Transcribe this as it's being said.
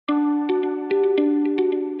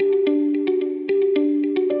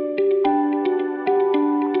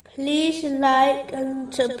like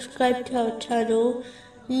and subscribe to our channel.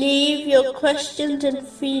 Leave your questions and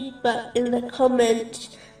feedback in the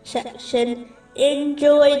comments section.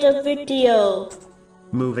 Enjoy the video.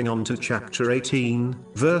 Moving on to chapter 18,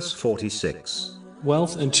 verse 46.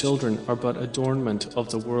 Wealth and children are but adornment of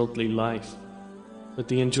the worldly life, but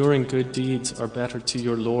the enduring good deeds are better to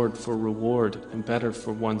your Lord for reward and better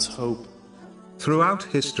for one's hope. Throughout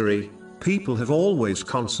history, people have always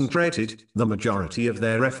concentrated the majority of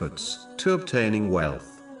their efforts to obtaining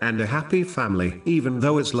wealth and a happy family, even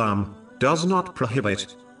though Islam does not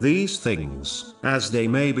prohibit these things, as they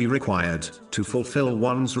may be required to fulfill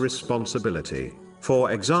one's responsibility.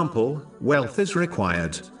 For example, wealth is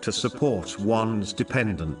required to support one's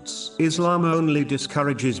dependents. Islam only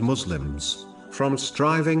discourages Muslims from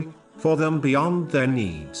striving for them beyond their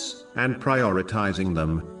needs and prioritizing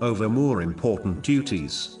them over more important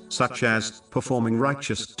duties, such as performing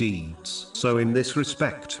righteous deeds. So in this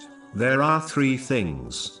respect, there are three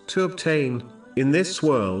things to obtain in this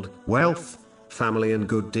world: wealth, family and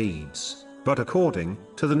good deeds. But according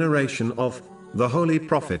to the narration of the Holy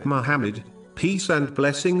Prophet Muhammad, peace and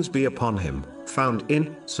blessings be upon him, found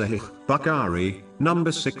in Sahih Bukhari,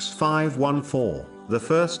 number 6514, the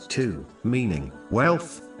first two, meaning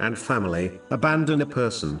wealth and family, abandon a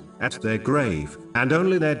person at their grave, and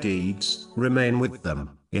only their deeds remain with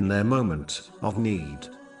them in their moment of need.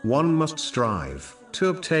 One must strive to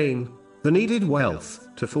obtain the needed wealth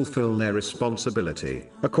to fulfill their responsibility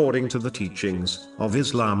according to the teachings of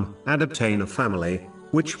Islam and obtain a family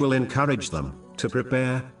which will encourage them to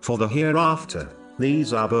prepare for the hereafter.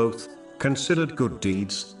 These are both considered good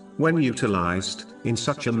deeds when utilized in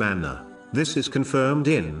such a manner. This is confirmed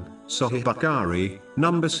in Sahih Bukhari,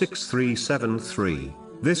 number 6373.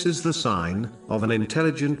 This is the sign of an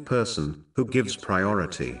intelligent person who gives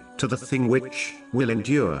priority to the thing which will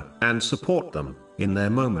endure and support them in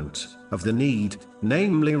their moment of the need,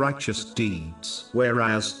 namely righteous deeds.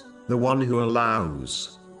 Whereas the one who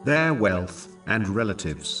allows their wealth and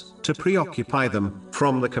relatives to preoccupy them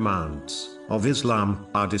from the commands of Islam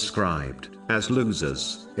are described as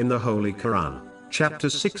losers in the Holy Quran, chapter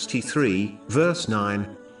 63, verse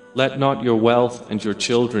 9. Let not your wealth and your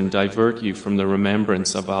children divert you from the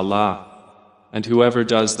remembrance of Allah, and whoever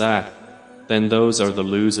does that, then those are the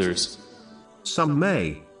losers. Some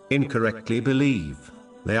may incorrectly believe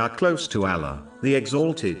they are close to Allah, the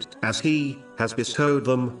Exalted, as He has bestowed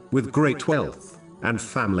them with great wealth and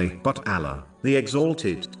family. But Allah, the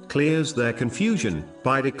Exalted, clears their confusion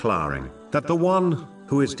by declaring that the one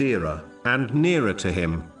who is dearer and nearer to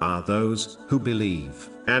Him are those who believe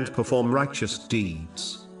and perform righteous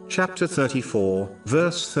deeds. Chapter 34,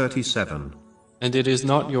 verse 37. And it is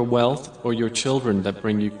not your wealth or your children that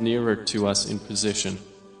bring you nearer to us in position,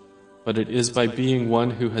 but it is by being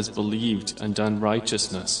one who has believed and done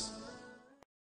righteousness.